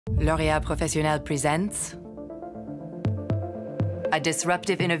L'Oreal Professionnel presents a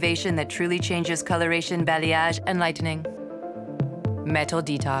disruptive innovation that truly changes coloration, balayage, and lightening. Metal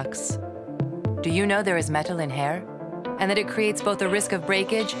Detox. Do you know there is metal in hair? And that it creates both a risk of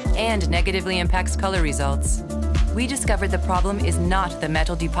breakage and negatively impacts color results? We discovered the problem is not the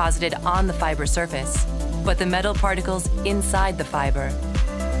metal deposited on the fiber surface, but the metal particles inside the fiber.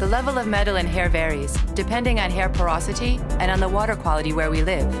 The level of metal in hair varies, depending on hair porosity and on the water quality where we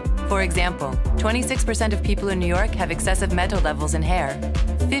live. For example, 26% of people in New York have excessive metal levels in hair,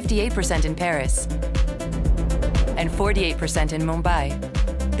 58% in Paris, and 48% in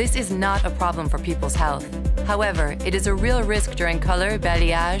Mumbai. This is not a problem for people's health. However, it is a real risk during color,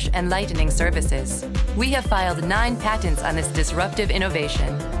 balayage, and lightening services. We have filed 9 patents on this disruptive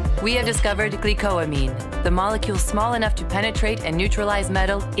innovation. We have discovered glicoamine, the molecule small enough to penetrate and neutralize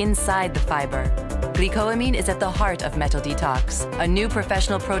metal inside the fiber. Glicoamine is at the heart of Metal Detox, a new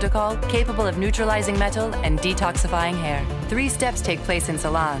professional protocol capable of neutralizing metal and detoxifying hair. 3 steps take place in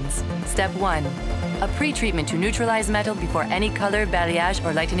salons. Step 1, a pre-treatment to neutralize metal before any color, balayage,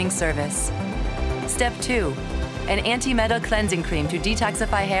 or lightening service. Step 2, an anti-metal cleansing cream to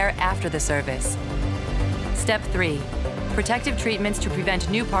detoxify hair after the service. Step 3, protective treatments to prevent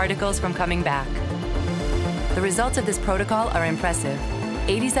new particles from coming back. The results of this protocol are impressive.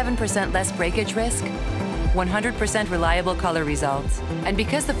 87% less breakage risk, 100% reliable color results. And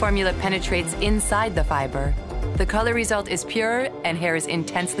because the formula penetrates inside the fiber, the color result is pure and hair is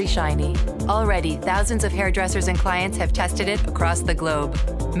intensely shiny. Already, thousands of hairdressers and clients have tested it across the globe.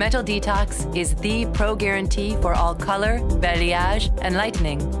 Metal Detox is the pro guarantee for all color, balayage, and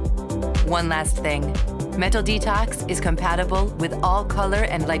lightening. One last thing. Metal Detox is compatible with all color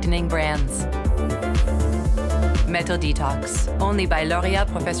and lightening brands. Metal Detox, only by L'Oreal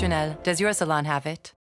Professionnel. Does your salon have it?